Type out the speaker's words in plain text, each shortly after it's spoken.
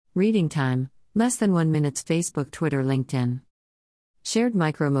Reading time, less than 1 minute. Facebook, Twitter, LinkedIn. Shared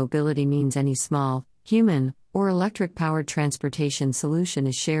micromobility means any small, human, or electric-powered transportation solution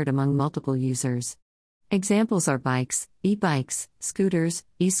is shared among multiple users. Examples are bikes, e-bikes, scooters,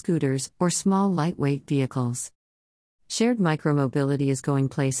 e-scooters, or small lightweight vehicles. Shared micromobility is going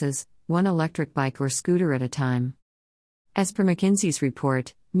places, one electric bike or scooter at a time. As per McKinsey's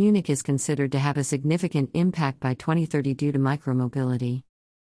report, Munich is considered to have a significant impact by 2030 due to micromobility.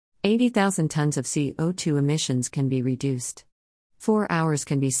 80,000 tons of CO2 emissions can be reduced. 4 hours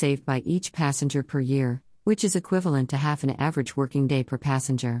can be saved by each passenger per year, which is equivalent to half an average working day per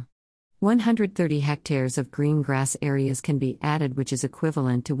passenger. 130 hectares of green grass areas can be added, which is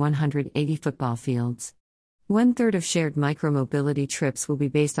equivalent to 180 football fields. 1/3 of shared micromobility trips will be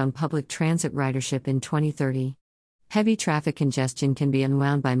based on public transit ridership in 2030. Heavy traffic congestion can be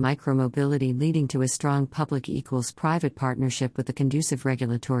unwound by micromobility, leading to a strong public equals private partnership with a conducive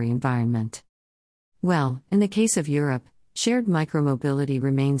regulatory environment. Well, in the case of Europe, shared micromobility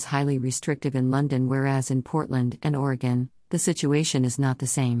remains highly restrictive in London, whereas in Portland and Oregon, the situation is not the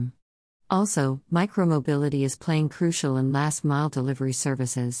same. Also, micromobility is playing crucial in last-mile delivery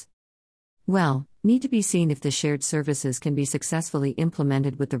services. Well, need to be seen if the shared services can be successfully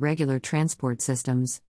implemented with the regular transport systems.